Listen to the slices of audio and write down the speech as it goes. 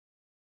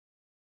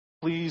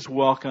Please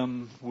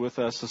welcome with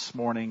us this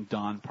morning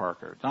Don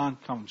Parker. Don,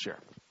 come and share.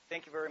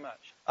 Thank you very much.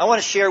 I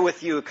want to share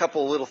with you a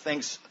couple of little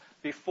things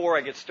before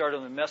I get started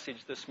on the message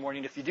this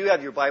morning. If you do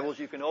have your Bibles,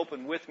 you can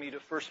open with me to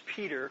 1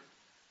 Peter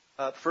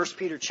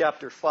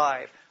chapter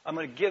 5. I'm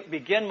going to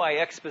begin my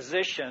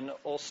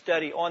expositional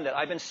study on that.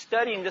 I've been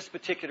studying this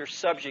particular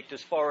subject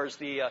as far as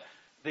the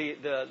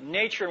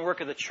nature and work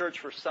of the church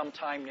for some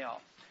time now.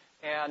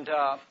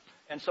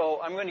 And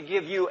so I'm going to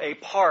give you a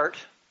part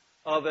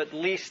of at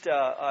least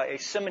a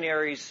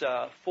seminary's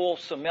full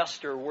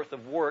semester worth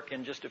of work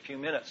in just a few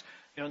minutes.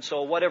 And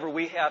so whatever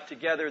we have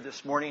together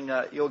this morning,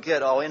 you'll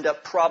get. I'll end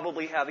up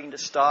probably having to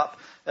stop.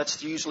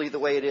 That's usually the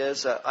way it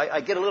is. I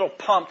get a little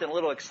pumped and a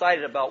little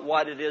excited about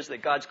what it is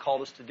that God's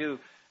called us to do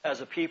as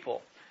a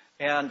people.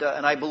 And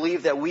I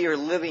believe that we are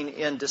living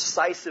in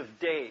decisive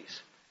days.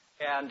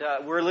 And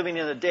we're living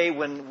in a day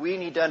when we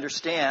need to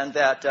understand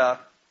that,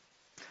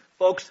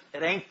 folks,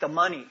 it ain't the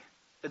money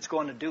that's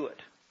going to do it.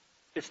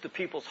 It's the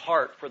people's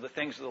heart for the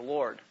things of the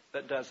Lord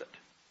that does it.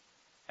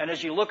 And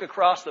as you look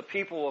across the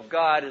people of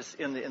God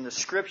in the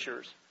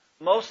Scriptures,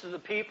 most of the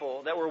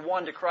people that were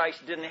won to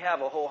Christ didn't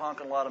have a whole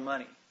honking lot of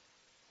money.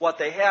 What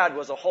they had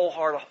was a whole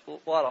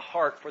lot of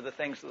heart for the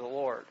things of the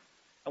Lord.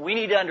 And we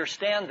need to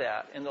understand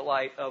that in the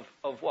light of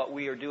what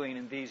we are doing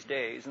in these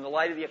days, in the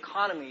light of the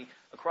economy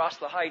across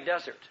the high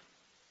desert.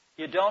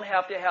 You don't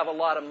have to have a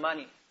lot of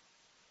money.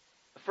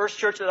 The first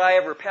church that I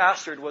ever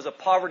pastored was a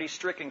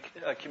poverty-stricken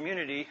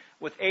community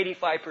with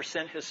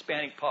 85%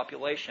 Hispanic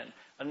population.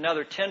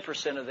 Another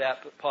 10% of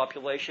that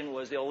population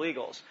was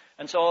illegals.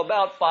 And so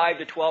about 5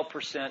 to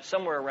 12%,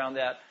 somewhere around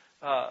that,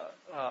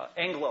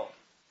 Anglo.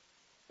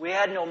 We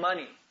had no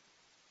money.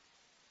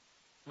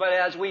 But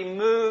as we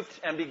moved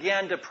and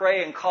began to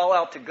pray and call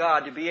out to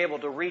God to be able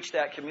to reach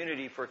that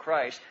community for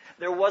Christ,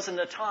 there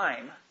wasn't a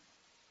time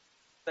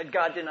that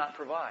God did not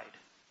provide.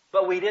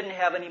 But we didn't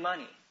have any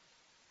money.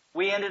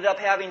 We ended up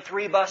having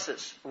 3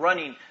 buses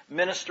running,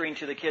 ministering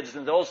to the kids.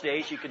 In those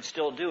days, you could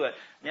still do it.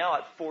 Now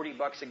at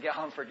 $40 a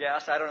gallon for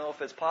gas, I don't know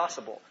if it's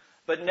possible.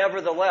 But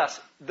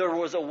nevertheless, there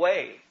was a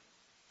way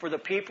for the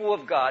people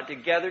of God to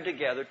gather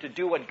together to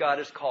do what God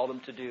has called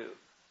them to do.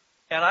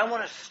 And I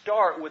want to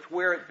start with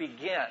where it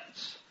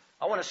begins.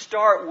 I want to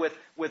start with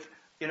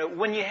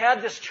when you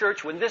had this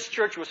church, when this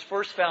church was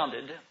first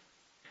founded,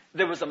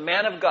 there was a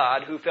man of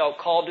God who felt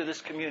called to this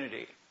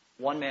community.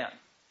 One man.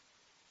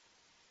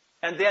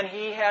 And then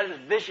he had his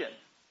vision,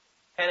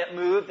 and it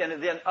moved,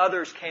 and then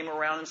others came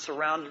around and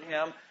surrounded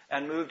him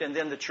and moved, and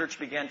then the church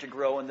began to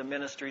grow, and the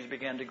ministries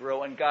began to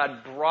grow, and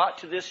God brought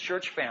to this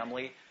church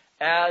family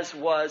as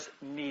was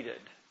needed.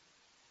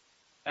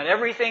 And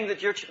everything that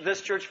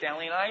this church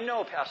family, and I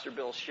know Pastor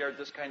Bill shared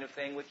this kind of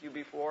thing with you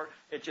before,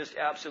 it just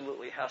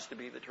absolutely has to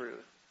be the truth.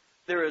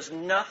 There is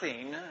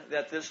nothing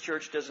that this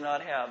church does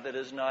not have that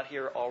is not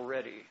here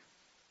already.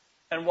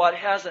 And what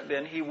hasn't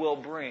been, he will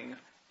bring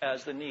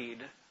as the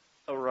need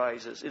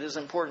arises. It is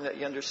important that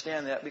you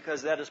understand that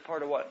because that is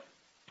part of what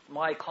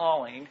my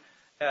calling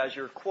as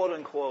your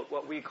quote-unquote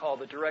what we call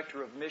the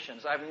Director of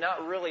Missions. I've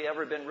not really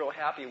ever been real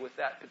happy with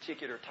that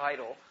particular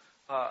title.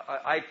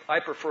 I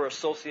prefer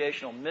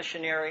associational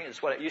missionary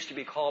is what it used to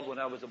be called when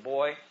I was a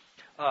boy.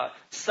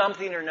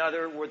 Something or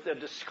another that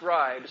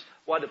describes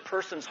what a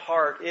person's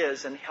heart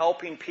is in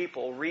helping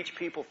people reach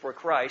people for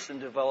Christ and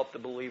develop the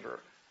believer.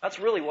 That's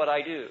really what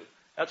I do.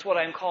 That's what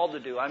I'm called to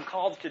do. I'm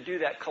called to do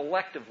that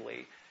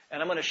collectively.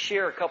 And I'm going to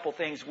share a couple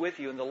things with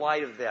you in the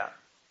light of that.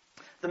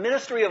 The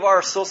ministry of our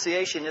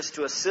association is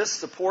to assist,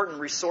 support, and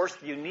resource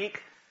the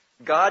unique,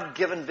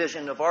 God-given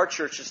vision of our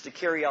churches to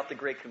carry out the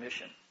Great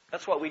Commission.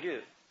 That's what we do.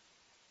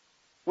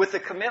 With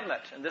the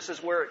commitment, and this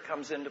is where it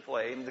comes into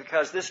play,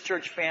 because this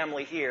church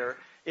family here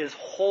is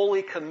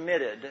wholly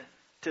committed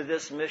to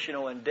this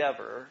missional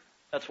endeavor.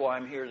 That's why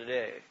I'm here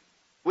today.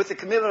 With the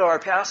commitment of our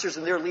pastors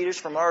and their leaders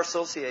from our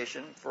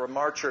association, from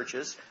our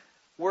churches,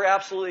 we're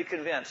absolutely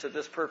convinced that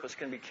this purpose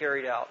can be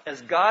carried out.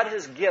 As God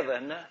has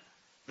given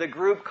the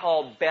group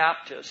called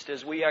Baptist,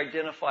 as we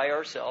identify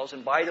ourselves,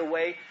 and by the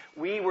way,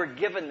 we were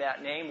given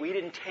that name. We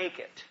didn't take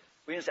it.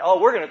 We didn't say,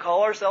 we're going to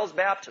call ourselves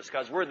Baptists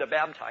because we're the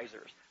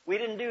baptizers. We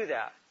didn't do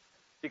that.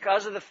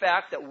 Because of the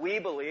fact that we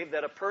believe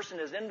that a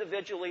person is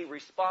individually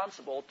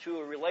responsible to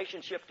a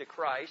relationship to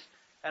Christ,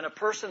 and a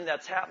person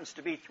that happens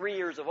to be 3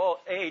 years of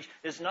age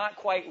is not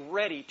quite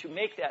ready to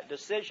make that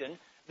decision,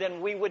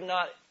 then we would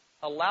not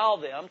allow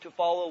them to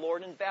follow the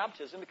Lord in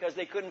baptism because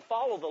they couldn't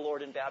follow the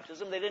Lord in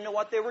baptism. They didn't know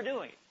what they were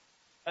doing.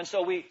 And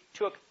so we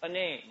took a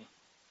name,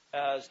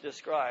 as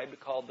described,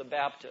 called the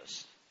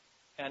Baptist.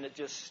 And it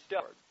just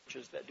stuck.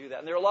 Churches that do that.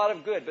 And there are a lot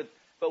of good,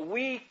 but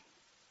we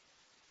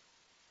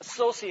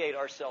associate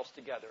ourselves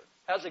together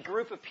as a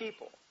group of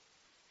people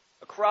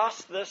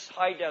across this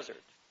high desert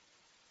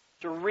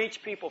to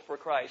reach people for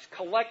Christ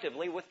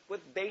collectively with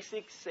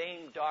basic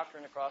same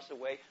doctrine across the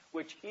way,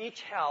 which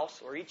each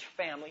house or each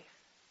family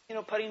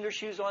putting their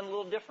shoes on a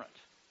little different.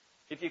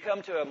 If you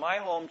come to my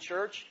home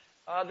church,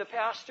 the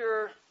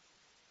pastor,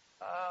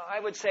 I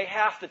would say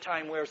half the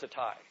time wears a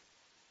tie.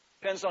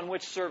 Depends on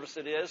which service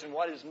it is and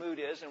what his mood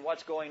is and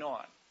what's going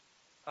on.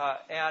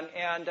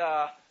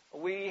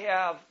 We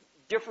have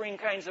differing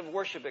kinds of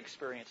worship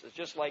experiences,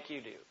 just like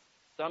you do.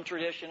 Some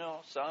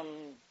traditional, some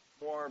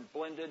more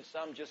blended,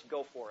 some just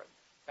go for it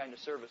kind of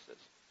services.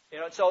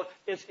 So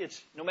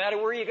it's no matter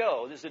where you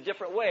go, there's a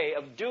different way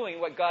of doing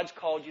what God's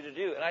called you to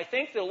do. And I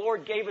think the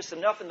Lord gave us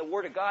enough in the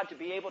Word of God to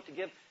be able to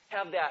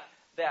have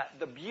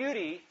the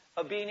beauty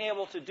of being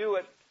able to do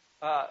it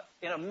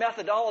in a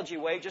methodology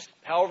way, just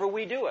however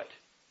we do it,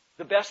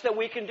 the best that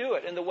we can do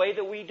it, in the way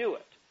that we do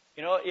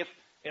it.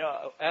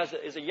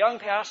 As a young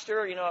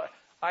pastor,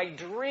 I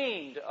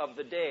dreamed of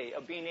the day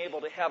of being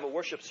able to have a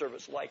worship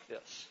service like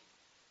this.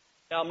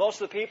 Now,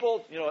 most of the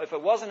people, if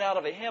it wasn't out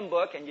of a hymn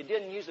book and you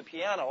didn't use a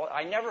piano,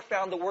 I never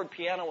found the word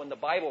piano in the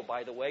Bible,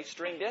 by the way.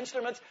 Stringed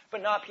instruments,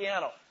 but not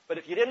piano. But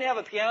if you didn't have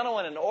a piano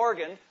and an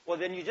organ, well,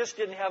 then you just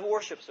didn't have a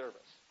worship service.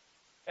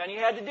 And you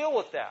had to deal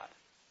with that.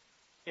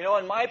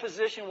 And my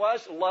position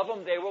was, love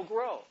them, they will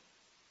grow.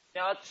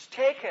 Now, it's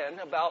taken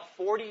about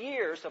 40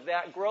 years of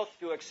that growth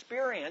to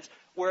experience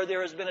where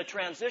there has been a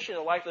transition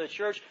in the life of the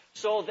church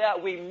so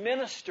that we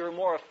minister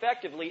more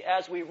effectively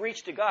as we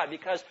reach to God.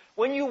 Because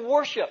when you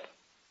worship,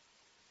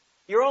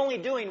 you're only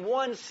doing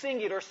one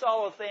singular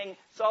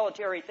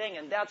solitary thing,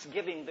 and that's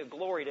giving the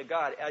glory to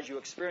God as you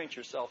experience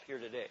yourself here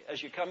today,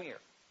 as you come here.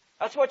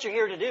 That's what you're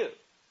here to do.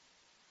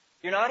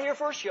 You're not here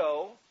for a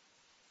show.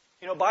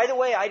 By the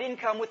way, I didn't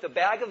come with a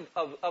bag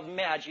of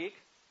magic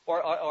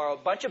or a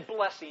bunch of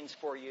blessings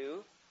for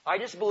you. I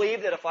just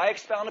believe that if I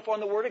expound upon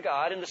the Word of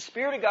God and the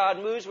Spirit of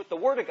God moves with the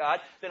Word of God,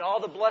 then all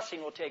the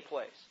blessing will take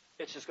place.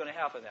 It's just going to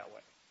happen that way.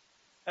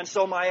 And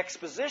so my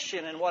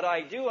exposition and what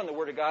I do on the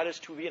Word of God is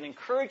to be an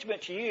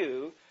encouragement to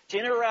you to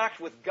interact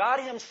with God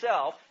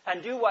Himself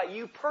and do what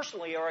you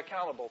personally are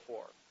accountable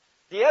for.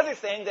 The other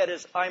thing that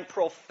I'm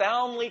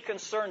profoundly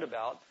concerned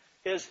about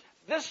is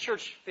this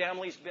church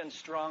family's been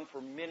strong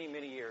for many,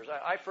 many years.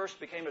 I first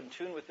became in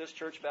tune with this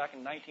church back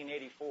in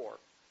 1984.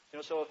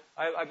 So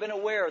I've been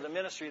aware of the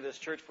ministry of this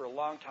church for a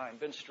long time,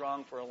 been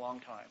strong for a long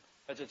time,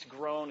 as it's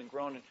grown and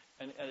grown,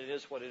 and it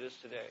is what it is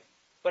today.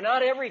 But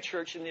not every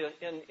church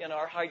in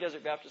our High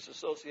Desert Baptist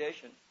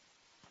Association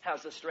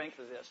has the strength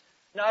of this.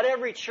 Not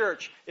every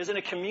church is in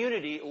a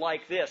community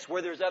like this,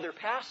 where there's other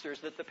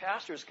pastors that the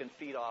pastors can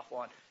feed off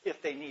on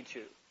if they need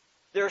to.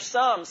 There are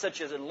some,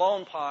 such as in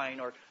Lone Pine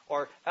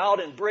or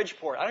out in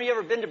Bridgeport. I don't know, you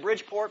ever been to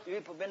Bridgeport?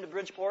 People been to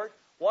Bridgeport?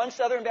 One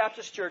Southern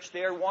Baptist church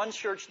there, one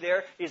church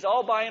there. He's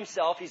all by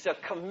himself. He's a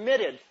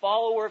committed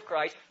follower of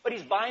Christ, but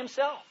he's by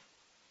himself.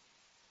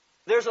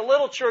 There's a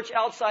little church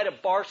outside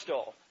of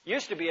Barstow.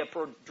 Used to be a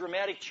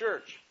dramatic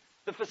church.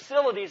 The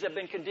facilities have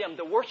been condemned.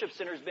 The worship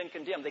center has been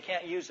condemned. They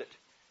can't use it.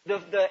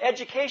 The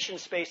education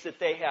space that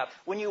they have,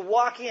 when you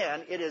walk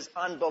in, it is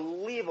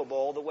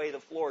unbelievable the way the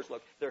floors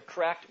look. They're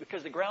cracked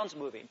because the ground's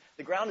moving.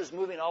 The ground is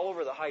moving all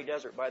over the high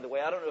desert, by the way.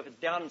 I don't know if it's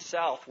down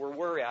south where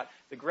we're at.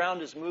 The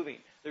ground is moving.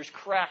 There's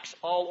cracks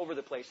all over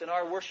the place. In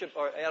our worship,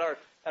 or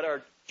at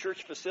our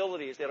church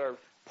facilities, at our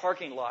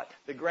parking lot,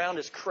 the ground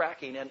is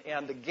cracking,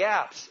 and the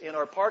gaps in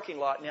our parking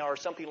lot now are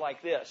something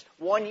like this.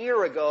 1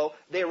 year ago,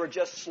 they were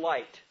just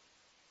slight.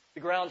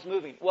 The ground's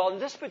moving. Well, in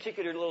this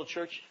particular little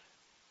church,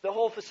 the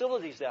whole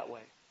facility's that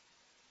way.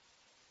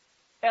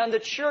 And the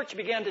church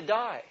began to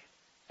die.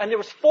 And there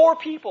was 4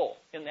 people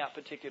in that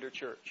particular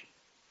church.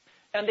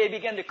 And they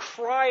began to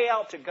cry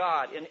out to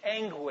God in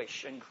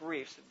anguish and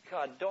grief.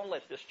 God, don't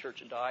let this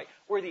church die.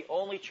 We're the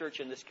only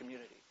church in this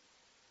community.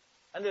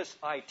 And this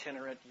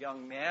itinerant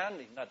young man,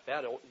 he's not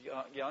that old,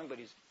 young, but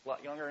he's a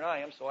lot younger than I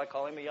am, so I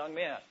call him a young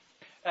man,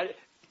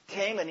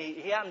 came and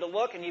he happened to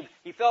look, and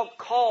he felt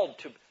called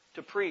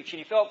to preach, and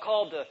he felt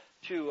called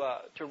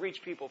to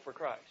reach people for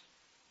Christ.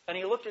 And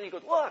he looked and he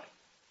goes, look,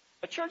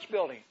 a church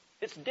building,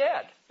 it's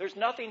dead. There's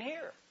nothing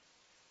here.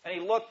 And he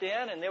looked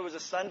in, and there was a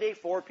Sunday,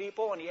 4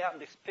 people, and he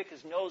happened to pick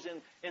his nose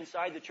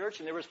inside the church,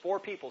 and there was 4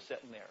 people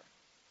sitting there.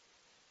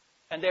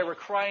 And they were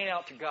crying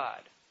out to God,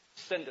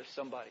 send us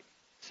somebody.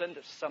 Send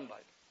us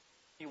somebody.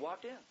 He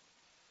walked in.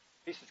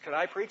 He says, can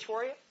I preach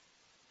for you?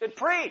 He said,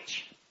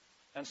 preach.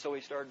 And so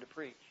he started to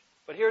preach.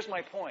 But here's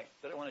my point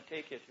that I want to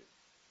take you to.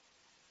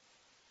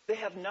 They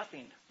have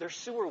nothing. Their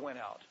sewer went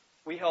out.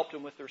 We helped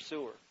them with their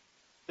sewer.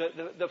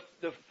 The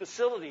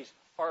facilities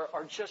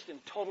are just in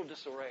total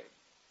disarray.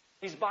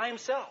 He's by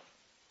himself.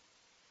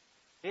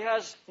 He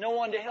has no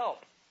one to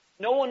help.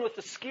 No one with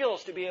the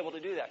skills to be able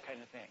to do that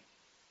kind of thing.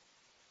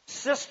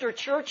 Sister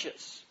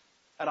churches.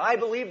 And I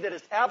believe that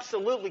it's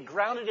absolutely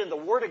grounded in the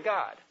Word of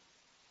God.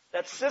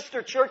 That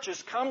sister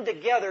churches come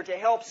together to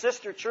help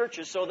sister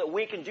churches so that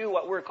we can do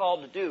what we're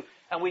called to do.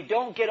 And we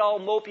don't get all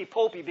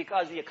mopey-popey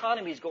because the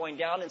economy is going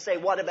down and say,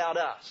 what about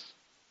us?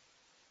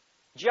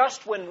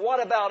 Just when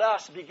what about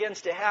us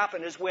begins to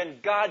happen is when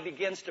God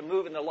begins to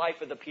move in the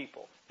life of the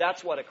people.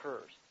 That's what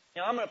occurs.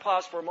 Now, I'm going to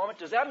pause for a moment.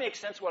 Does that make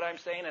sense what I'm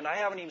saying? And I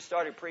haven't even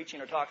started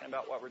preaching or talking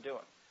about what we're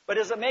doing. But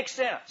does it make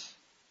sense?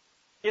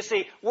 You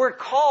see, we're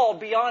called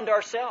beyond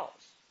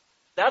ourselves.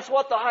 That's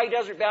what the High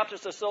Desert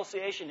Baptist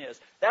Association is.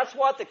 That's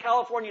what the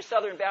California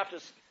Southern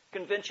Baptist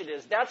Convention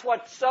is. That's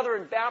what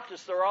Southern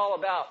Baptists are all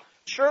about.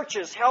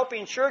 churches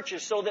helping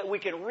churches so that we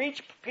can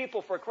reach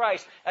people for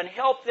Christ and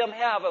help them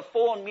have a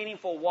full and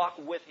meaningful walk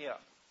with Him.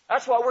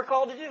 That's what we're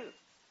called to do.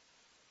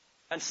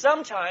 And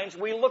sometimes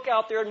we look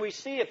out there and we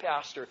see a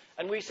pastor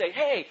and we say,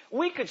 hey,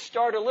 we could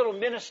start a little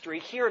ministry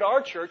here at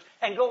our church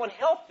and go and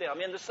help them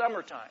in the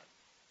summertime.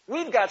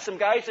 We've got some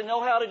guys that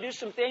know how to do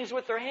some things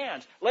with their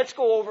hands. Let's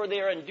go over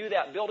there and do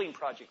that building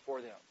project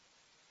for them.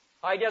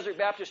 High Desert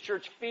Baptist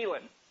Church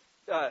Phelan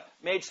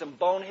made some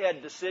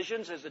bonehead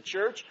decisions as a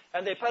church,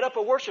 and they put up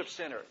a worship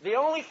center. The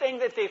only thing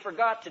that they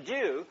forgot to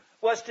do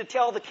was to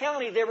tell the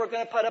county they were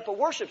going to put up a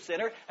worship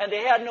center, and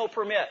they had no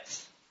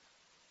permits.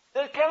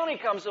 The county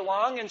comes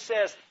along and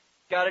says,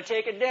 got to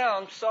take it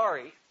down,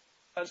 sorry.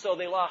 And so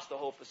they lost the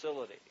whole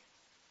facility.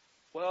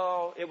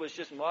 Well, it was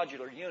just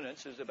modular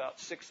units. There's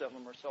about 6 of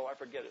them or so. I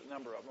forget the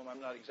number of them.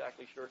 I'm not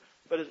exactly sure.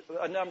 But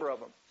a number of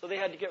them. So they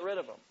had to get rid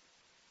of them.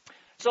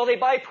 So they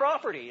buy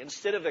property.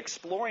 Instead of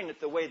exploring it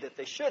the way that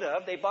they should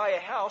have, they buy a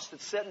house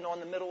that's sitting on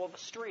the middle of a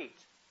street.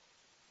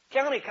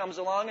 County comes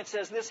along and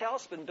says, this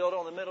house has been built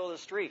on the middle of the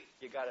street.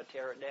 You got to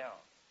tear it down.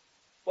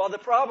 Well, the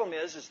problem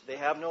is they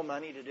have no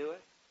money to do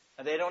it.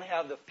 And they don't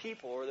have the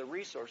people or the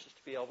resources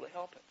to be able to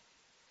help it.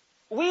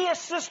 We as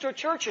sister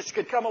churches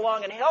could come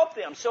along and help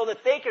them so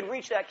that they can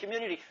reach that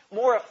community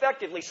more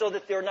effectively so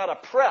that they're not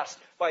oppressed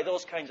by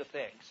those kinds of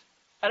things.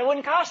 And it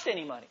wouldn't cost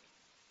any money.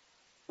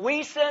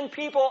 We send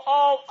people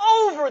all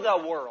over the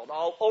world,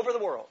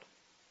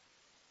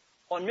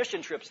 on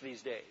mission trips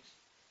these days.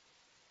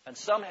 And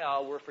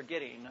somehow we're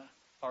forgetting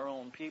our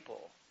own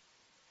people.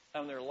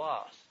 And they're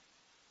lost.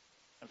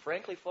 And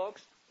frankly,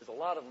 folks, there's a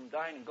lot of them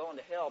dying and going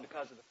to hell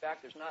because of the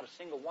fact there's not a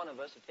single one of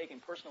us that's taking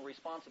personal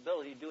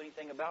responsibility to do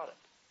anything about it.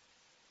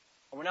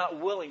 And we're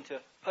not willing to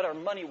put our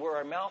money where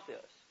our mouth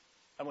is.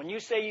 And when you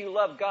say you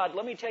love God,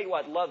 let me tell you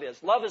what love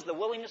is. Love is the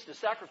willingness to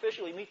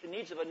sacrificially meet the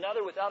needs of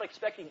another without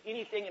expecting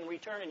anything in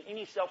return in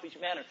any selfish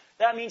manner.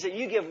 That means that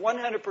you give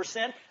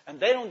 100% and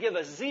they don't give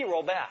a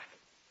zero back.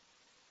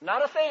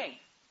 Not a thing.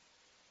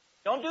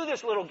 Don't do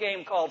this little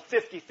game called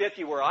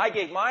 50-50 where I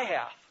gave my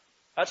half.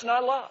 That's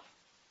not love.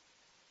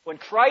 When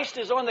Christ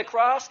is on the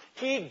cross,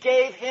 He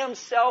gave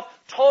Himself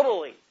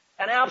totally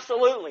and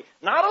absolutely.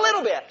 Not a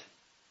little bit.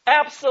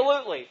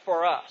 Absolutely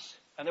for us.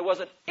 And there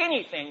wasn't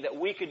anything that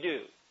we could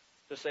do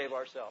to save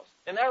ourselves.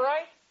 Isn't that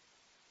right?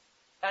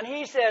 And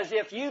He says,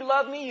 if you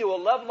love me, you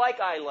will love like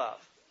I love.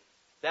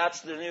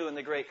 That's the new and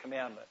the great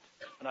commandment.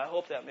 And I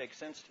hope that makes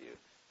sense to you.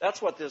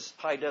 That's what this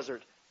High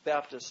Desert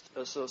Baptist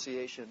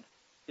Association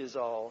is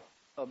all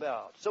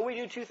about. So we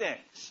do 2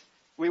 things.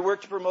 We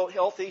work to promote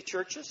healthy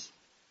churches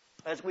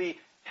as we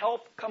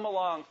help come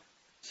along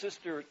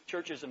sister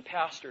churches and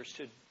pastors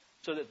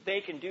so that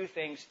they can do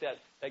things that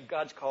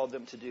God's called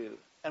them to do.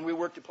 And we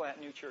work to plant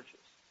new churches.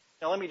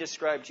 Now let me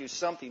describe to you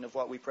something of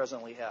what we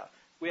presently have.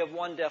 We have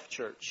 1 deaf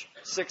church,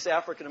 6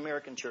 African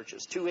American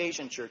churches, 2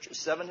 Asian churches,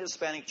 7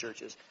 Hispanic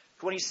churches,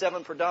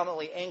 27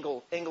 predominantly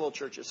Anglo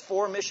churches,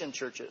 4 mission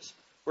churches.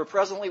 We're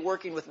presently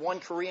working with 1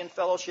 Korean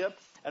fellowship,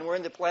 and we're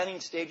in the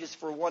planning stages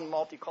for 1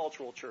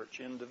 multicultural church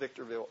in the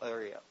Victorville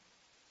area.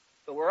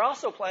 But we're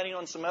also planning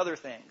on some other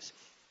things.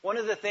 One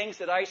of the things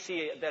that I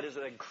see that is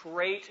a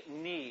great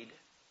need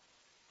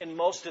in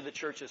most of the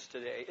churches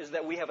today is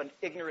that we have an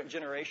ignorant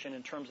generation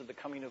in terms of the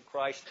coming of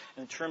Christ,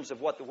 in terms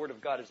of what the Word of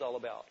God is all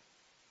about.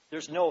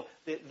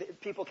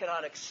 People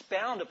cannot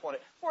expound upon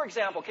it. For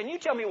example, can you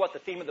tell me what the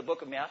theme of the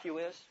book of Matthew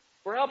is?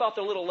 Or how about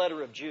the little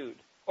letter of Jude?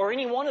 Or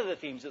any one of the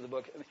themes of the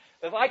book?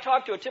 If I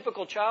talk to a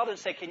typical child and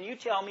say, can you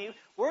tell me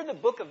where the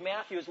book of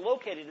Matthew is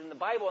located in the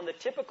Bible? And the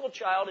typical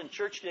child in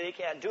church today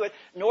can't do it,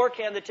 nor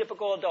can the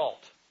typical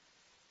adult.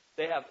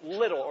 They have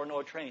little or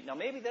no training. Now,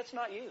 maybe that's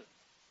not you.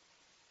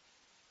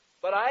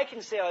 But I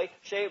can say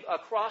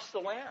across the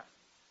land,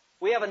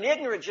 we have an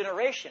ignorant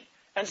generation.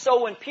 And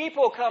so when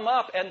people come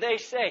up and they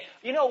say,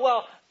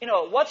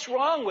 what's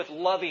wrong with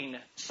loving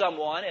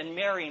someone and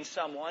marrying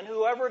someone,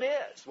 whoever it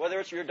is, whether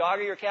it's your dog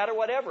or your cat or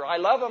whatever, I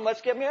love them,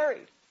 let's get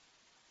married.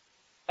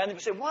 And they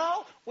say,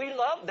 well, we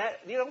love that,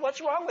 what's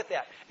wrong with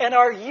that? And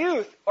our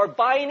youth are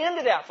buying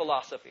into that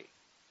philosophy.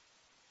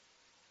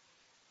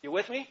 You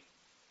with me?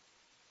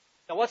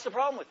 Now, what's the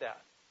problem with that?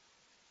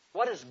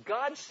 What does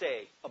God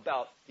say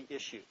about the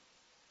issue?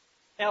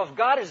 Now, if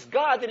God is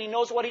God, then He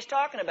knows what He's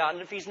talking about.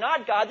 And if He's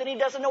not God, then He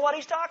doesn't know what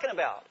He's talking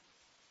about.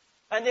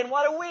 And then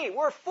what are we?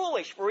 We're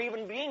foolish for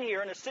even being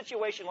here in a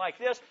situation like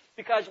this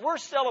because we're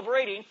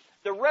celebrating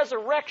the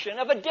resurrection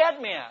of a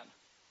dead man.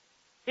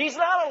 He's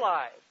not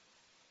alive.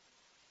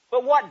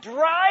 But what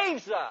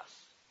drives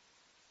us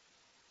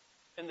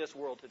in this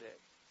world today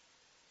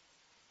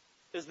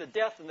is the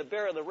death and the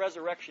burial and the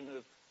resurrection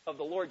of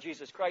the Lord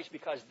Jesus Christ,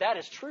 because that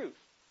is truth.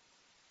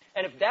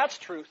 And if that's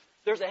truth,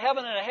 there's a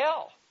heaven and a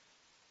hell.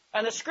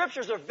 And the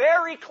Scriptures are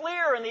very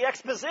clear in the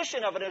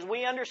exposition of it as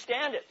we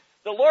understand it.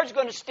 The Lord's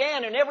going to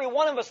stand, and every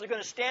one of us is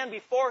going to stand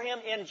before Him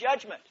in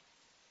judgment.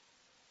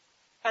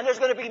 And there's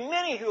going to be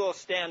many who will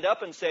stand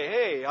up and say,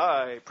 hey,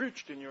 I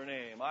preached in your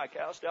name, I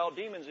cast out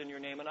demons in your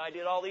name, and I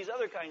did all these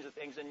other kinds of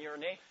things in your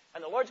name.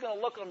 And the Lord's going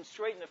to look them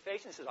straight in the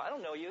face and says, I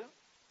don't know you.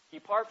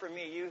 Depart from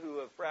me, you who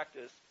have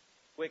practiced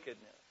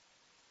wickedness.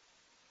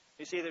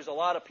 You see, there's a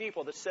lot of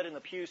people that sit in the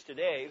pews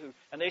today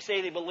and they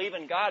say they believe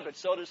in God, but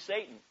so does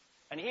Satan.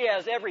 And he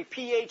has every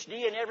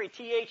PhD and every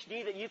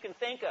THD that you can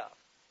think of.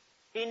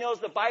 He knows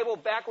the Bible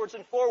backwards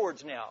and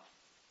forwards now.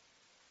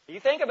 You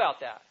think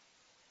about that.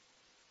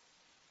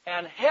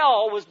 And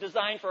hell was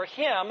designed for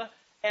him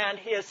and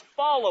his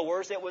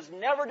followers. It was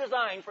never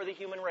designed for the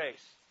human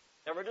race.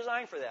 Never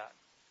designed for that.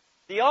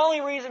 The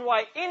only reason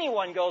why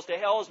anyone goes to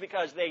hell is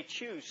because they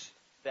choose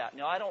that.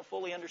 Now, I don't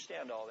fully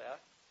understand all that.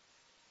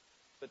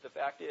 But the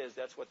fact is,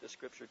 that's what the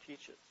Scripture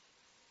teaches.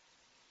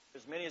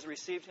 As many as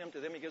received him,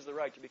 to them he gives the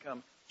right to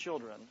become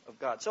children of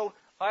God. So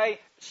I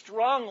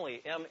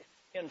strongly am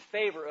in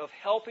favor of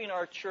helping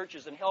our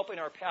churches and helping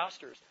our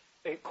pastors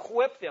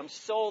equip them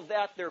so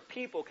that their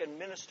people can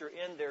minister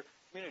in their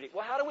community.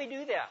 Well, how do we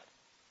do that?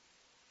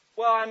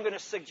 Well, I'm going to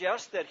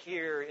suggest that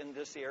here in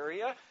this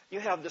area, you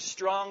have the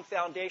strong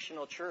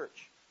foundational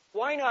church.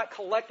 Why not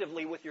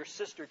collectively with your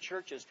sister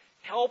churches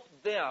help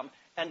them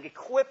and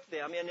equip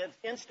them in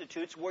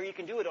institutes where you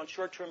can do it on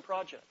short-term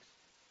projects?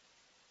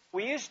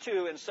 We used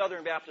to, in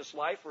Southern Baptist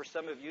Life, for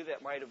some of you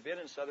that might have been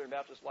in Southern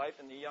Baptist Life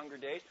in the younger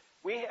days,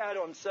 we had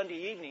on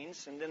Sunday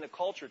evenings, and then the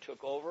culture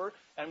took over,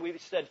 and we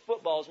said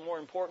football is more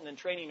important than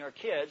training our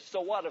kids.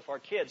 So what if our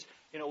kids,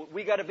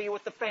 we got to be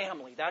with the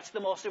family. That's the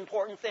most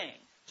important thing.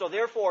 So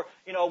therefore,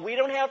 we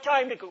don't have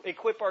time to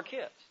equip our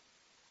kids.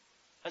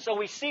 And so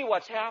we see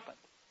what's happened.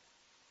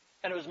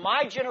 And it was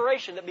my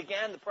generation that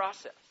began the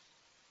process.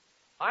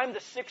 I'm the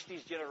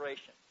 60s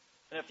generation.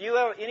 And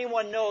if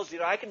anyone knows,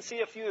 I can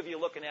see a few of you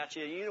looking at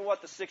you. You know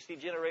what the 60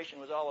 generation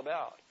was all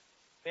about.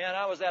 Man,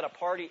 I was at a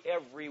party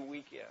every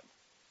weekend.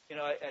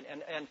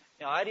 And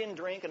I didn't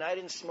drink and I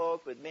didn't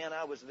smoke, but man,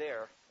 I was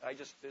there.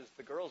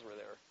 The girls were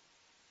there.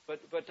 But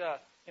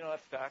in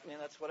fact, man,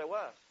 that's what I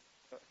was.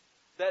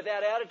 That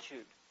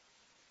attitude,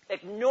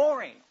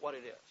 ignoring what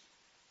it is.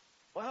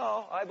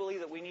 Well, I believe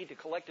that we need to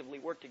collectively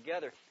work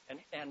together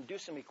and do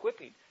some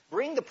equipping.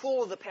 Bring the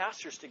pool of the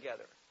pastors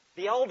together,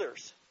 the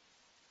elders,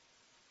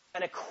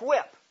 and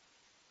equip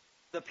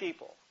the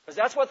people. Because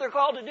that's what they're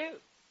called to do.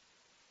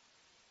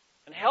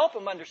 And help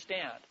them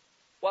understand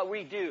what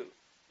we do.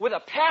 With a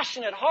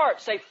passionate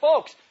heart, say,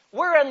 folks,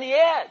 we're on the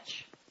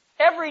edge.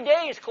 Every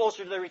day is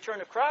closer to the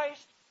return of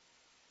Christ.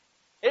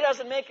 It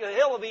doesn't make a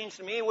hill of beans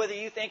to me whether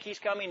you think he's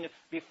coming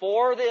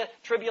before the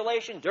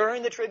tribulation,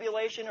 during the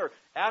tribulation, or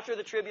after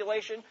the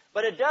tribulation.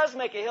 But it does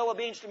make a hill of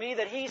beans to me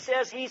that he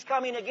says he's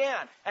coming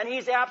again. And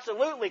he's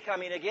absolutely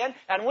coming again.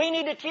 And we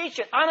need to teach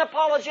it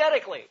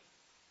unapologetically.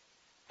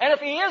 And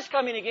if he is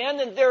coming again,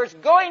 then there's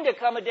going to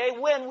come a day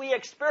when we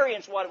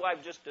experience what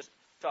I've just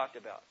talked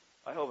about.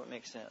 I hope it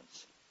makes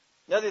sense.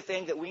 Another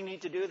thing that we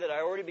need to do that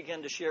I already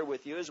began to share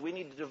with you is we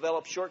need to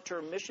develop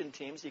short-term mission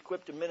teams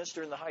equipped to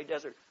minister in the high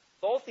desert,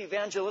 both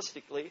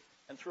evangelistically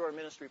and through our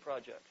ministry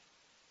projects.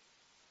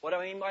 What do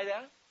I mean by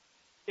that?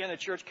 In the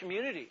church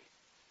community,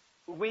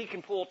 we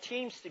can pull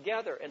teams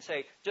together and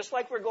say, just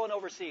like we're going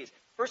overseas,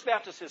 First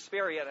Baptist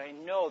Hesperia, and I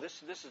know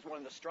this is one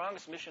of the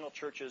strongest missional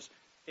churches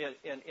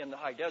in the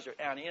high desert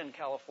and in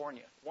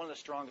California, one of the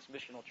strongest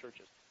missional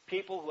churches.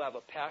 People who have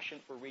a passion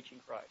for reaching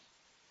Christ.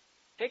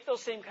 Take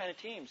those same kind of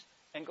teams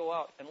and go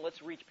out and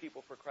let's reach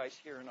people for Christ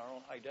here in our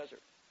own high desert.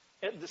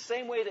 The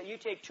same way that you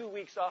take 2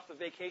 weeks off of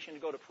vacation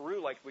to go to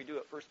Peru like we do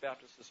at First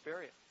Baptist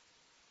Hesperia.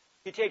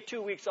 You take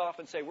 2 weeks off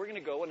and say, we're going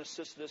to go and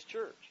assist this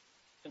church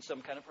in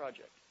some kind of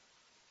project.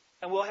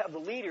 And we'll have the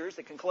leaders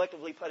that can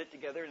collectively put it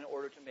together in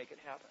order to make it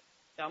happen.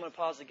 Now, I'm going to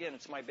pause again.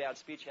 It's my bad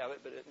speech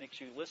habit, but it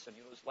makes you listen.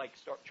 It's like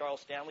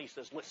Charles Stanley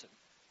says, listen,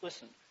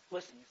 listen,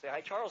 listen. You say,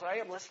 hi, Charles, I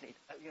am listening.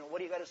 What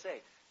do you got to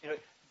say?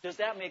 Does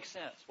that make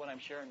sense, what I'm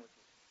sharing with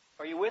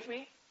you? Are you with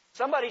me?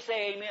 Somebody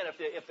say amen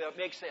if it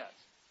makes sense.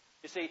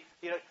 You see,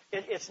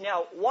 it's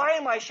now, why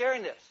am I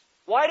sharing this?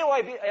 Why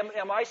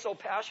am I so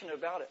passionate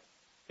about it?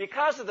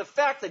 Because of the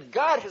fact that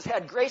God has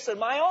had grace in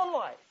my own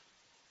life.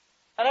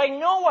 And I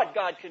know what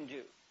God can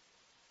do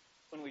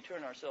when we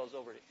turn ourselves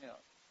over to Him.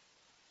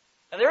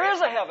 And there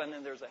is a heaven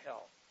and there's a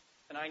hell.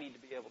 And I need to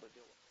be able to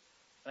deal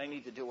with it. And I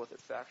need to deal with it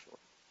factually.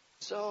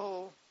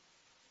 So,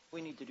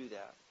 we need to do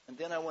that. And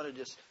then I want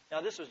to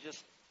now this was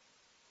just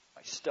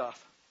my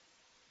stuff.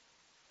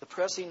 The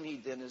pressing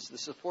need then is the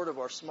support of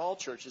our small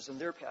churches and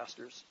their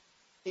pastors.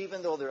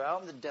 Even though they're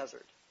out in the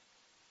desert,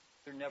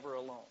 they're never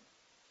alone.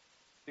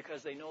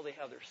 Because they know they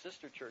have their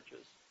sister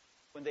churches.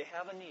 When they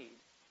have a need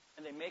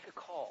and they make a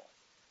call,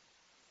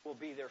 we'll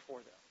be there for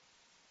them.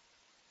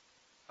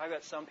 I've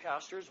got some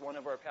pastors. One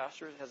of our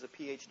pastors has a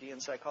PhD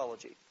in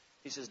psychology.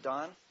 He says,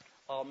 Don,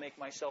 I'll make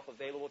myself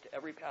available to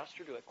every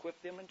pastor to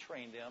equip them and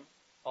train them.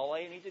 All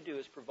I need to do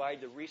is provide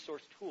the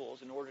resource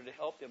tools in order to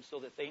help them so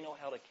that they know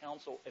how to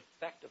counsel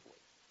effectively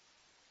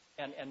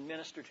and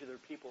minister to their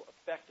people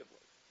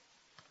effectively.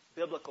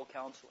 Biblical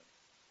counseling,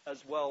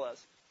 as well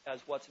as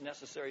what's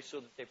necessary so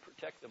that they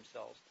protect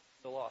themselves.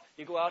 The law.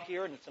 You go out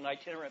here and it's an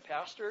itinerant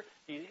pastor.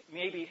 He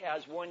maybe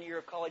has 1 year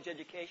of college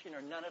education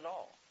or none at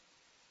all.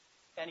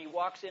 And he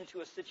walks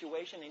into a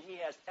situation and he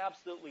has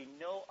absolutely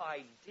no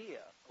idea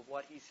of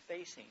what he's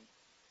facing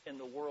in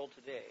the world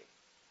today.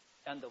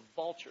 and the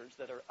vultures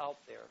that are out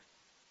there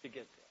to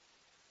get there.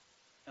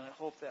 And I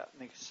hope that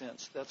makes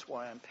sense. That's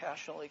why I'm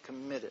passionately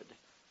committed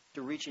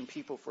to reaching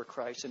people for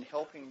Christ and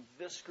helping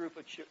this group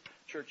of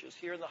churches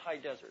here in the high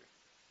desert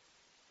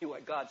do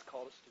what God's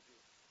called us to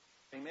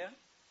do. Amen?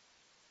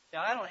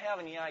 Now, I don't have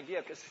any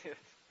idea because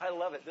I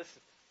love it.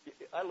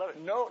 I love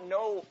it.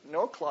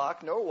 No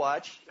clock, no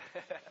watch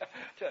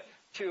to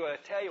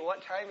tell you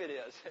what time it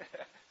is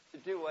to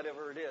do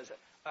whatever it is.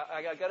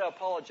 I got to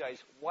apologize.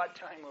 What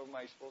time am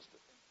I supposed to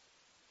think?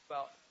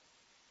 About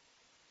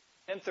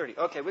 10:30.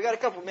 Okay, we got a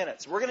couple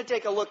minutes. We're going to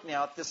take a look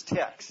now at this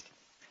text,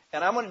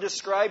 and I'm going to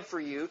describe for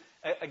you.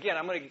 Again,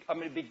 I'm going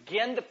to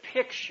begin the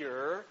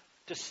picture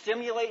to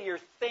stimulate your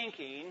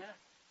thinking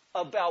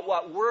about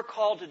what we're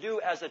called to do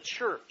as a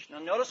church. Now,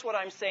 notice what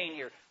I'm saying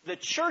here. The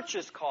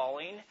church's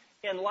calling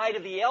in light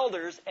of the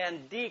elders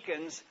and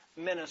deacons'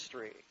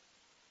 ministry.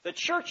 The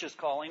church's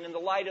calling in the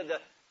light of the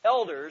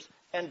elders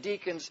and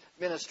deacons'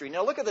 ministry.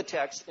 Now, look at the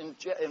text in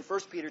 1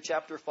 Peter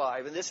chapter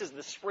 5, and this is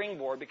the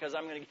springboard because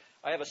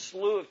I have a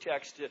slew of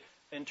text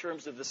in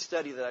terms of the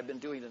study that I've been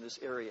doing in this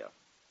area.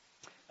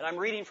 And I'm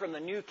reading from the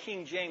New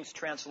King James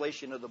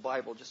translation of the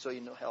Bible, just so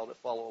you know how to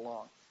follow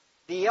along.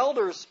 The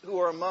elders who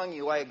are among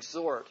you I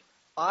exhort,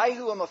 I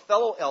who am a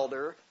fellow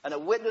elder and a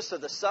witness of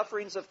the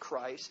sufferings of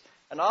Christ,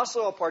 and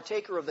also a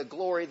partaker of the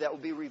glory that will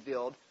be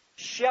revealed,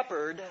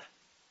 shepherd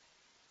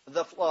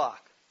the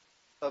flock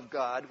of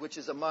God, which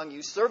is among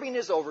you, serving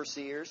as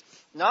overseers,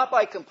 not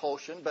by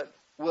compulsion, but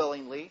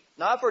willingly,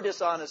 not for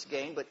dishonest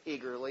gain, but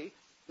eagerly,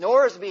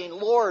 nor as being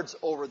lords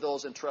over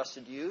those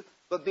entrusted to you,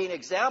 but being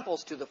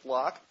examples to the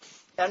flock.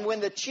 And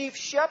when the chief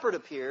shepherd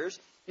appears,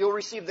 you'll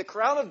receive the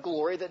crown of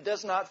glory that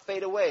does not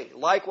fade away.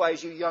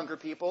 Likewise, you younger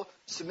people,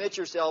 submit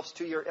yourselves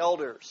to your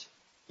elders.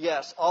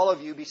 Yes, all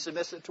of you be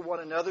submissive to one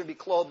another, be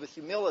clothed with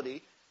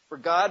humility, for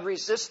God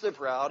resists the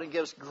proud and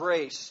gives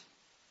grace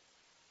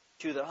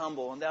to the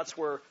humble. And that's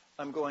where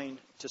I'm going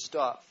to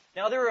stop.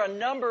 Now, there are a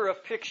number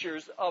of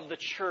pictures of the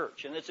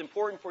church, and it's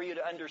important for you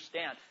to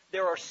understand.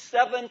 There are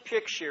 7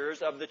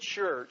 pictures of the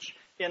church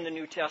in the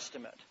New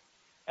Testament.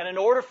 And in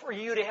order for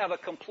you to have a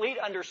complete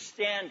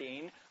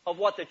understanding of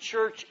what the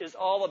church is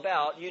all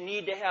about, you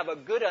need to have a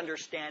good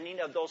understanding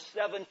of those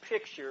 7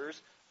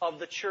 pictures of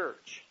the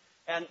church.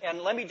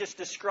 And let me just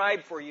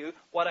describe for you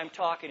what I'm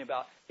talking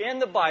about. In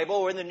the Bible,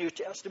 or in the New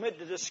Testament,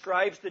 it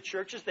describes the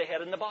church as the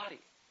head and the body.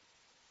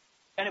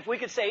 And if we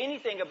could say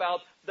anything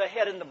about the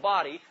head and the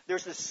body,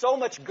 there's so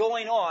much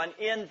going on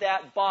in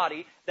that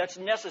body that's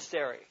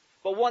necessary.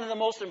 But one of the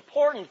most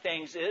important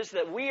things is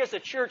that we as a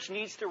church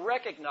needs to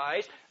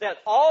recognize that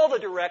all the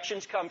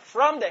directions come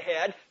from the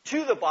head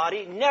to the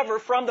body, never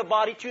from the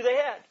body to the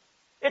head.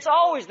 It's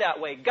always that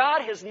way.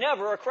 God has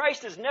never, or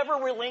Christ has never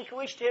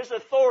relinquished His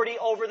authority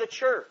over the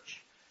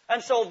church.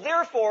 And so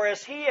therefore,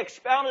 as He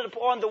expounded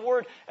upon the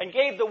Word and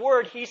gave the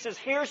Word, He says,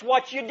 here's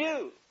what you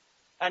do.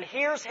 And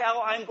here's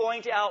how I'm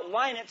going to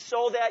outline it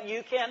so that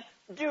you can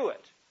do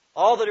it.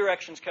 All the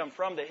directions come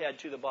from the head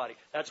to the body.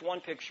 That's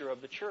one picture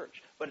of the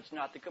church, but it's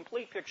not the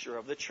complete picture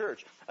of the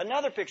church.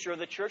 Another picture of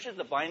the church is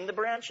the vine and the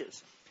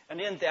branches.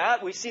 And in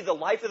that, we see the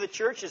life of the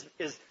church is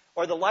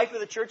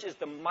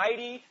the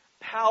mighty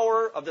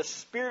power of the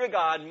Spirit of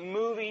God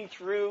moving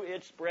through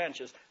its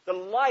branches. The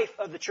life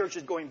of the church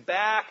is going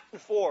back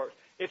and forth.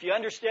 If you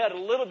understand a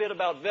little bit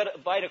about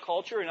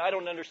viticulture, and I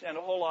don't understand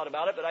a whole lot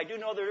about it, but I do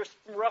know there's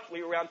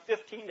roughly around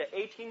 15 to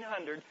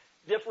 1,800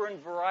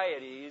 different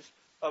varieties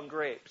of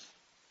grapes.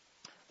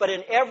 But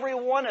in every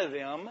one of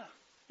them,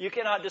 you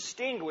cannot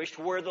distinguish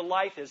where the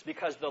life is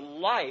because the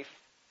life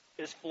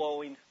is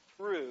flowing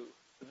through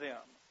them.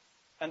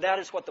 And that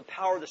is what the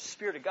power of the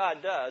Spirit of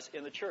God does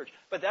in the church.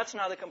 But that's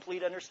not a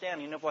complete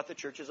understanding of what the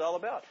church is all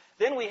about.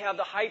 Then we have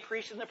the high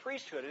priest and the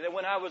priesthood. And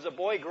when I was a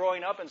boy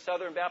growing up in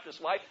Southern Baptist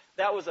life,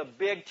 that was a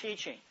big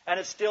teaching. And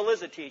it still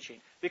is a teaching.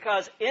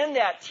 Because in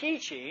that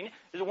teaching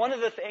is one of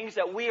the things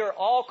that we are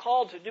all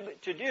called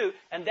to do,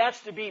 and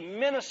that's to be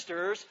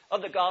ministers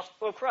of the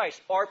gospel of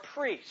Christ, or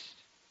priest.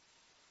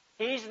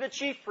 He's the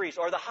chief priest,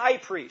 or the high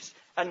priest,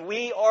 and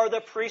we are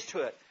the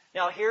priesthood.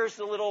 Now here's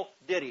the little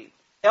ditty.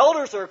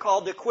 Elders are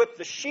called to equip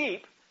the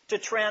sheep to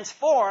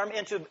transform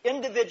into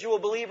individual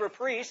believer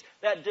priests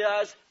that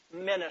does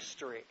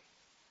ministry.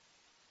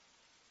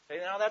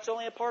 Okay, now that's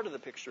only a part of the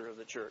picture of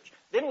the church.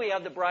 Then we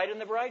have the bride and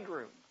the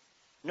bridegroom.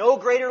 No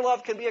greater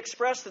love can be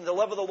expressed than the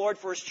love of the Lord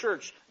for His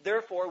church.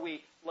 Therefore,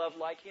 we love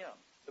like Him,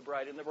 the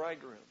bride and the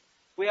bridegroom.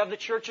 We have the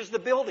church as the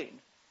building.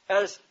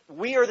 As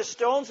we are the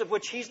stones of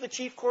which He's the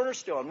chief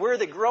cornerstone. We're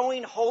the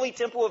growing holy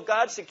temple of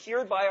God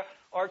secured by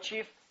our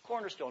chief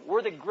cornerstone.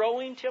 We're the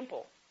growing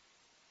temple.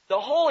 The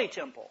holy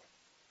temple.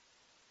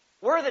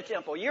 We're the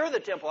temple. You're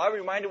the temple. I was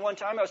reminded one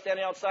time, I was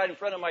standing outside in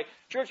front of my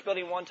church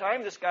building one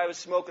time. This guy was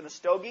smoking a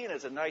stogie, and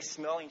it's a nice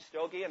smelling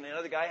stogie. And the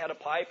other guy had a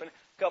pipe, and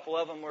a couple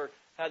of them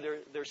had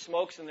their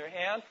smokes in their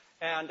hand.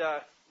 And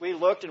we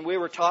looked, and we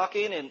were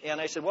talking, and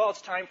I said, well,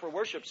 it's time for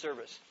worship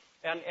service.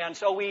 And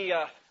so he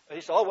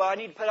said, oh, well, I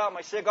need to put out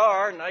my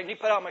cigar, and I need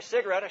to put out my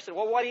cigarette. I said,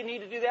 well, what do you need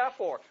to do that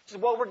for? He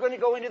said, well, we're going to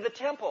go into the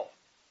temple.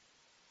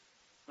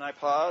 And I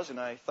paused and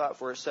I thought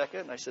for a second.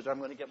 And I said, I'm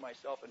going to get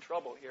myself in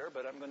trouble here,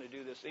 but I'm going to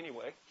do this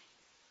anyway.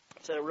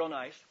 I said it real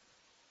nice.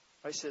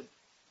 I said,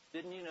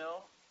 didn't you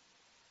know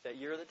that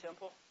you're the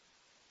temple?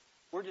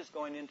 We're just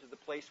going into the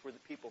place where the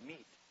people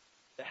meet,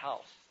 the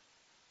house.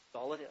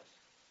 That's all it is.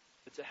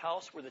 It's a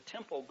house where the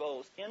temple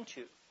goes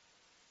into.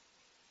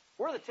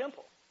 We're the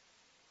temple.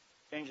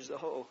 Changes the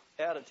whole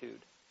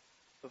attitude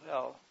of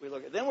how we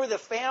look at it. Then we're the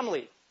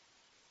family,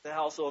 the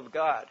household of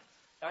God.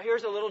 Now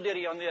here's a little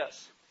ditty on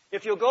this.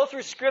 If you'll go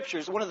through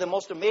Scriptures, one of the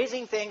most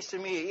amazing things to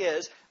me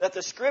is that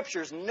the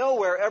Scriptures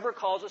nowhere ever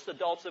calls us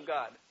adults of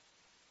God.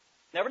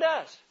 Never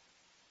does.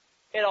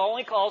 It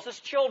only calls us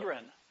children.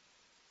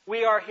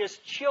 We are His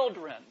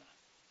children,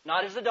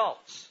 not His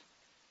adults.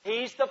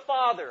 He's the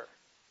Father.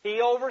 He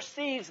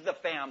oversees the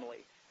family.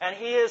 And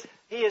He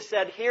has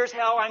said, here's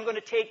how I'm going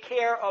to take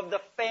care of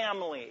the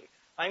family.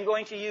 I'm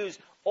going to use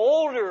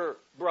older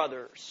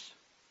brothers,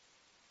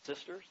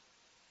 sisters,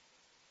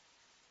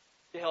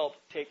 to help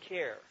take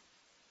care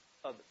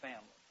of the family.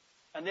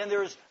 And then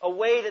there's a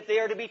way that they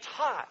are to be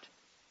taught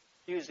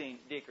using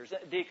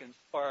deacons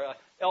or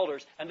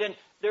elders. And then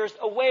there's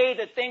a way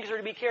that things are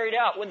to be carried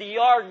out when the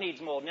yard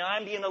needs mowed. Now,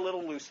 I'm being a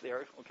little loose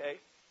there, okay?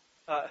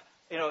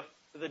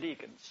 The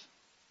deacons,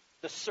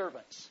 the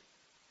servants.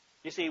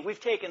 You see, we've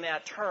taken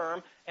that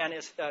term and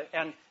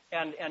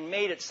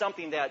made it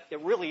something that it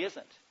really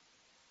isn't.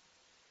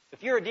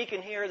 If you're a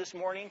deacon here this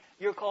morning,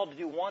 you're called to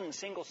do one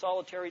single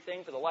solitary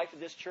thing for the life of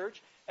this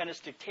church, and it's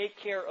to take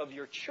care of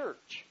your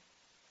church.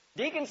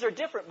 Deacons are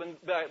different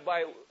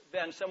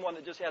than someone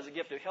that just has a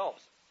gift of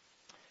helps.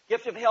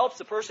 Gift of helps,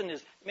 the person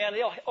is, man,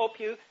 they'll help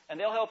you, and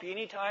they'll help you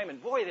anytime,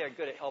 and boy, they're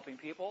good at helping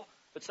people,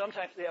 but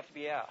sometimes they have to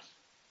be asked.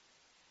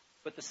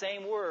 But the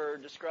same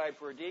word described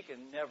for a deacon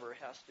never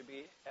has to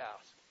be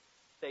asked.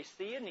 They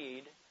see a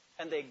need,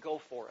 and they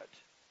go for it.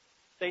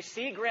 They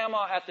see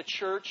grandma at the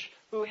church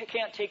who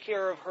can't take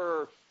care of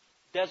her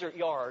desert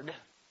yard,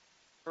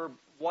 her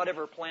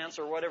whatever plants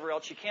or whatever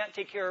else. She can't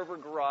take care of her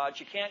garage.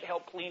 She can't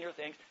help clean her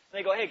things. And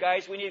they go, hey,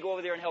 guys, we need to go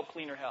over there and help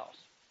clean her house.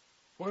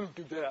 Well, I don't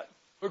do that.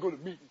 I go to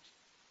meetings.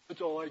 That's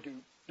all I do.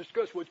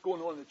 Discuss what's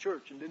going on in the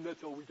church, and then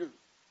that's all we do.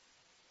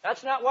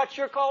 That's not what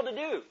you're called to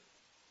do.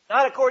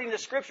 Not according to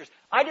the Scriptures.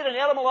 I did an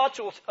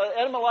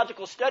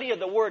etymological study of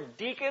the word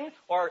deacon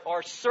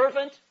or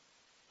servant,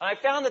 and I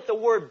found that the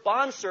word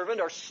bondservant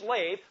or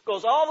slave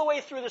goes all the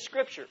way through the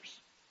Scriptures.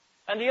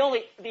 And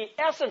the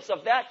essence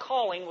of that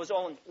calling was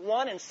on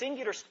one and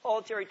singular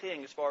solitary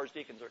thing as far as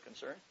deacons are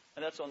concerned,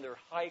 and that's on their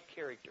high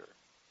character.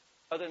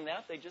 Other than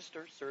that, they just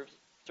are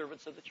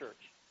servants of the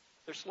church.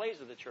 They're slaves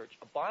of the church.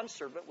 A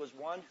bondservant was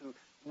one who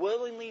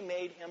willingly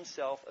made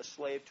himself a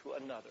slave to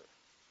another.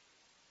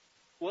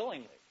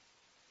 Willingly.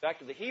 Back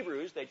to the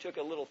Hebrews, they took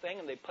a little thing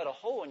and they put a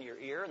hole in your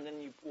ear, and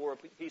then you wore a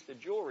piece of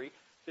jewelry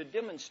to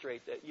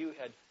demonstrate that you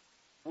had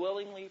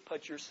willingly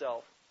put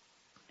yourself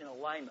in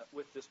alignment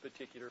with this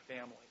particular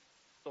family.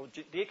 So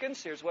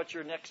deacons, here's what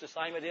your next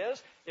assignment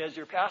is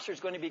your pastor is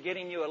going to be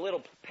getting you a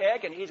little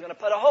peg, and he's going to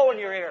put a hole in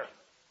your ear.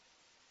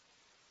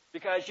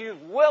 Because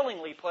you've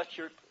willingly put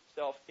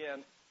yourself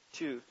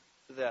into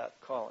that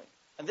calling.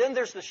 And then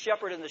there's the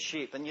shepherd and the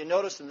sheep. And you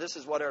notice, and this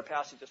is what our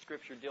passage of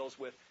Scripture deals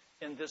with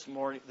in this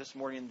morning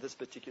in this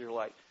particular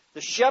light.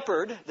 The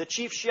shepherd, the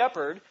chief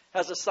shepherd,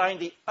 has assigned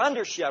the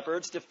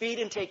under-shepherds to feed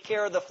and take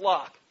care of the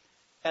flock.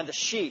 And the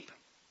sheep,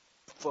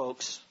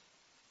 folks,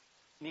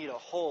 need a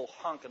whole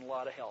hunkin'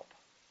 lot of help.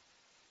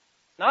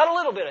 Not a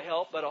little bit of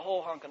help, but a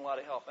whole hunkin' lot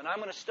of help. And I'm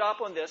going to stop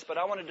on this, but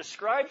I want to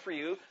describe for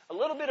you a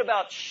little bit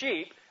about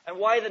sheep and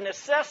why the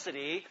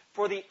necessity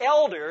for the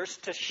elders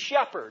to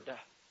shepherd.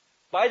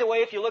 By the way,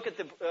 if you look at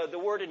the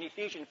word in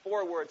Ephesians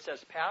 4 where it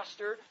says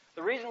pastor,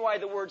 the reason why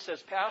the word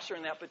says pastor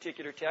in that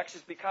particular text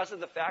is because of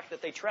the fact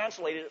that they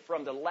translated it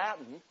from the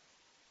Latin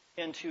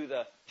into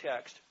the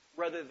text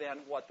rather than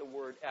what the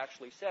word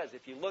actually says.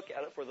 If you look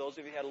at it, for those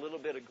of you who had a little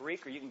bit of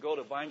Greek, or you can go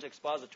to Vine's Expositor